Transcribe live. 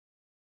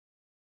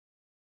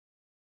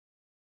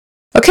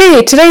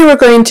Okay, today we're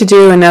going to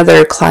do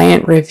another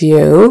client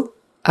review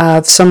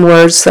of some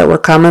words that were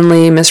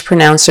commonly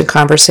mispronounced in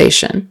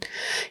conversation.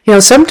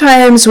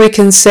 Sometimes we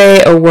can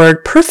say a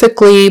word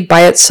perfectly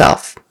by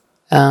itself.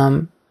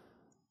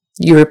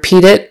 You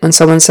repeat it when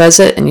someone says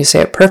it and you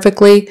say it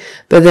perfectly,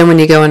 but then when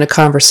you go into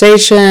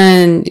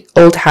conversation,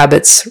 old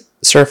habits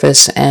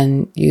surface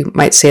and you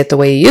might say it the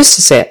way you used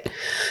to say it.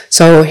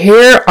 So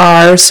here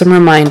are some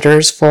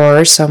reminders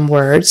for some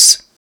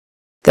words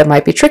that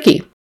might be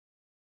tricky.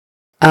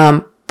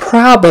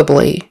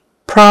 Probably.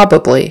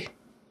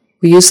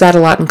 We use that a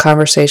lot in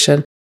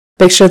conversation.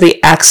 Make sure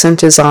the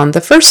accent is on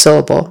the first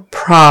syllable,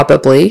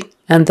 probably,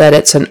 and that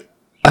it's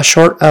a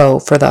short O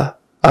for the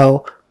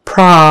O.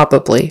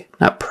 Probably,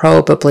 not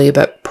probably,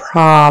 but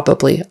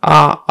probably.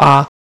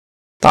 Ah.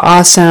 The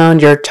ah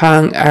sound, your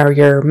tongue or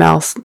your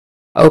mouth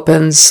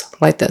opens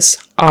like this.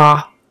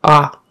 Ah,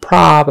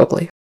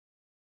 probably.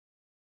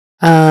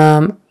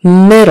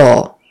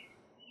 Middle.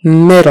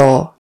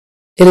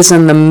 It is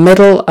in the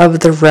middle of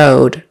the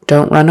road.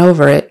 Don't run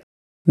over it.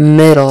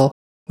 Middle,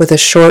 with a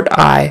short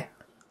I.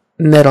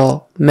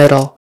 Middle.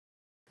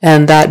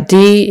 And that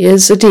D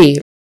is a D,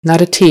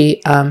 not a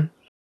T.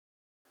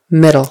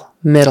 Middle.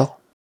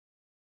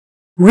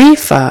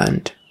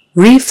 Refund.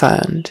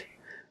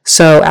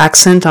 So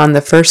accent on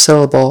the first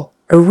syllable.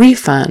 A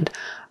refund.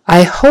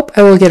 I hope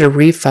I will get a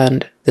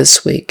refund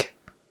this week.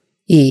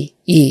 E,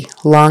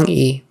 long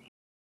E.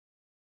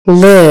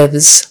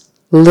 Lives.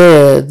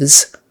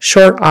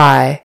 Short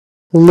I,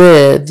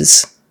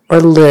 lives,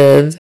 or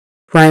live,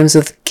 rhymes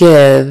with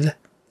give.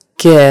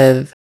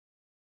 Keep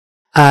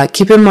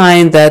in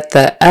mind that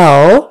the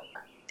L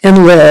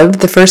in live,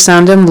 the first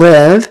sound in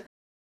live,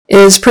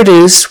 is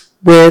produced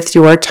with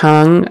your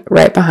tongue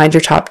right behind your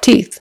top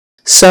teeth.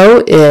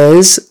 So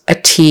is a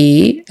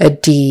T, a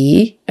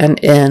D, an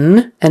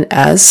N, an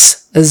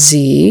S, a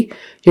Z.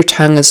 Your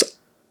tongue is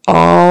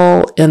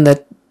all in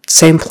the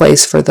same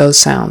place for those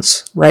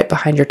sounds, right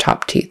behind your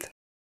top teeth.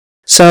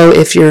 So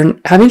if you're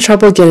having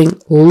trouble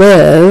getting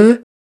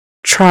live,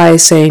 try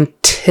saying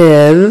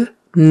tiv,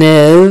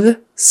 niv,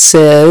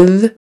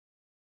 sieve.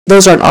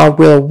 Those aren't all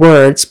real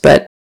words,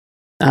 but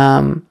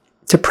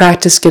to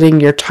practice getting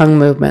your tongue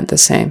movement the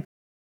same.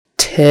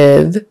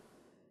 Tiv,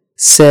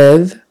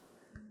 sieve,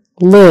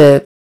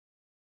 live.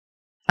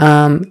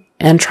 And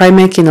try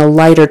making a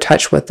lighter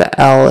touch with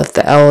the L if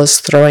the L is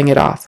throwing it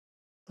off.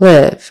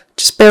 Live.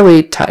 Just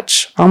barely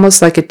touch.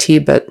 Almost like a T,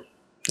 but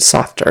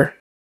softer.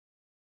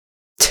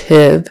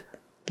 Tiv,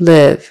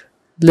 live.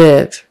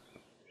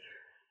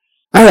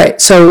 All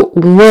right, so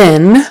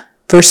win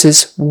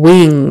versus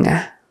wing.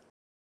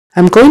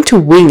 I'm going to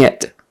wing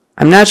it.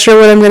 I'm not sure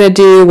what I'm going to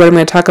do, what I'm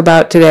going to talk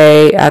about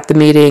today at the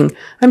meeting.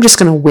 I'm just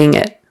going to wing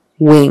it.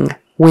 Wing.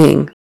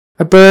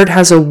 A bird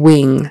has a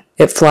wing.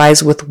 It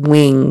flies with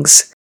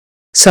wings.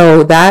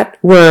 So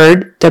that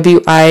word,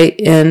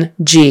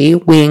 W-I-N-G,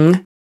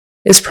 wing,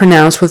 is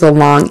pronounced with a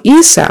long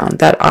E sound.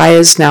 That I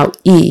is now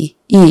E.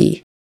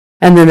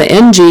 And then the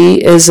NG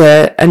is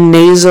a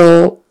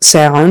nasal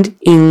sound,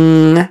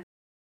 ing,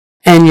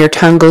 and your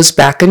tongue goes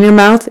back in your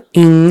mouth,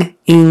 ing.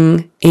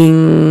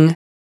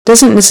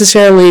 Doesn't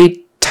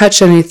necessarily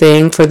touch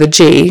anything for the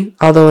G,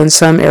 although in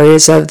some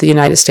areas of the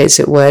United States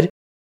it would.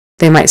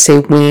 They might say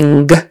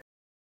wing,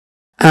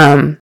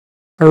 or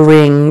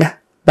ring,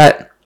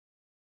 but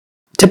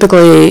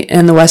typically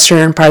in the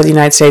western part of the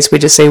United States we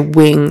just say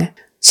wing.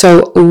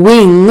 So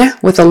wing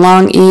with a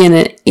long E and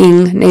an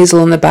ing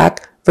nasal in the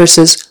back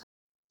versus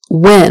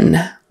win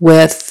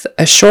with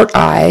a short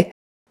I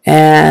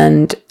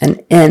and an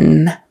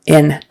N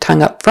in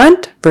tongue up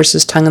front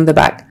versus tongue in the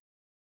back.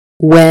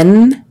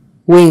 Win,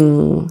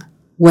 wing.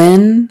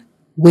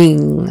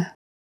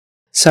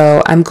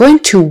 So I'm going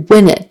to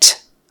win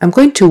it. I'm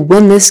going to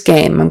win this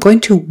game. I'm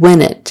going to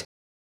win it.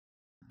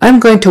 I'm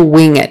going to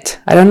wing it.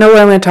 I don't know what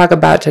I'm going to talk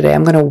about today.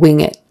 I'm going to wing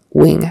it.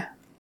 Wing. All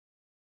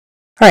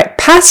right,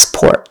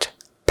 passport.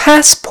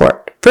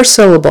 First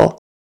syllable,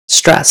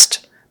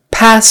 stressed.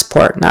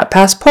 Passport, not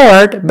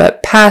passport,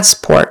 but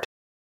passport.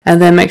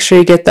 And then make sure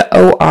you get the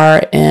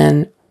OR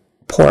in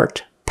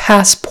port.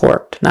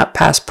 Passport, not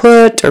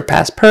passport or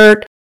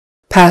passport.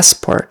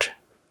 Passport.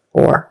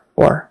 Or.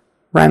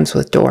 Rhymes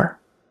with door.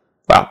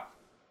 Well,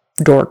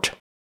 dort.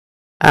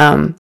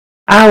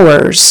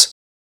 Hours.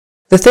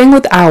 The thing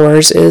with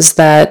hours is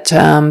that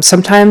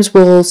sometimes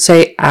we'll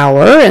say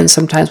hour and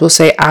sometimes we'll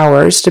say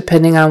hours,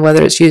 depending on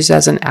whether it's used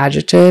as an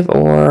adjective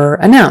or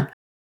a noun.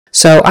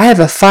 So I have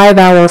a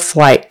 5-hour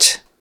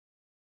flight.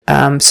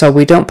 So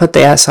we don't put the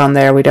S on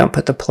there. We don't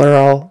put the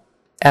plural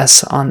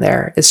S on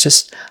there. It's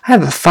just, I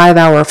have a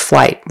 5-hour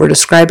flight. We're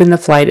describing the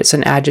flight. It's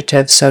an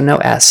adjective, so no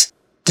S.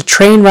 The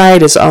train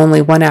ride is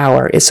only 1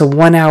 hour. It's a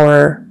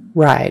 1-hour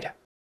ride.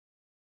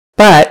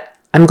 But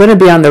I'm going to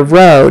be on the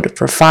road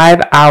for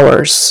 5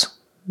 hours.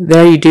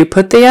 There you do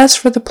put the S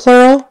for the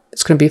plural.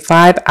 It's going to be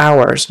 5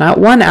 hours, not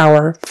 1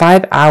 hour,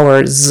 5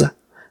 hours.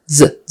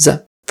 Z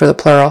for the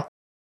plural.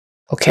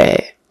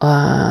 Okay.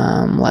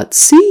 Let's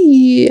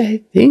see.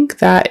 I think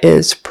that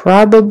is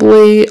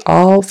probably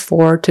all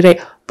for today.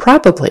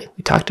 Probably.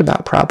 We talked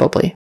about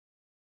probably.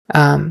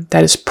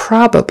 That is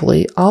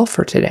probably all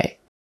for today.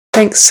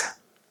 Thanks.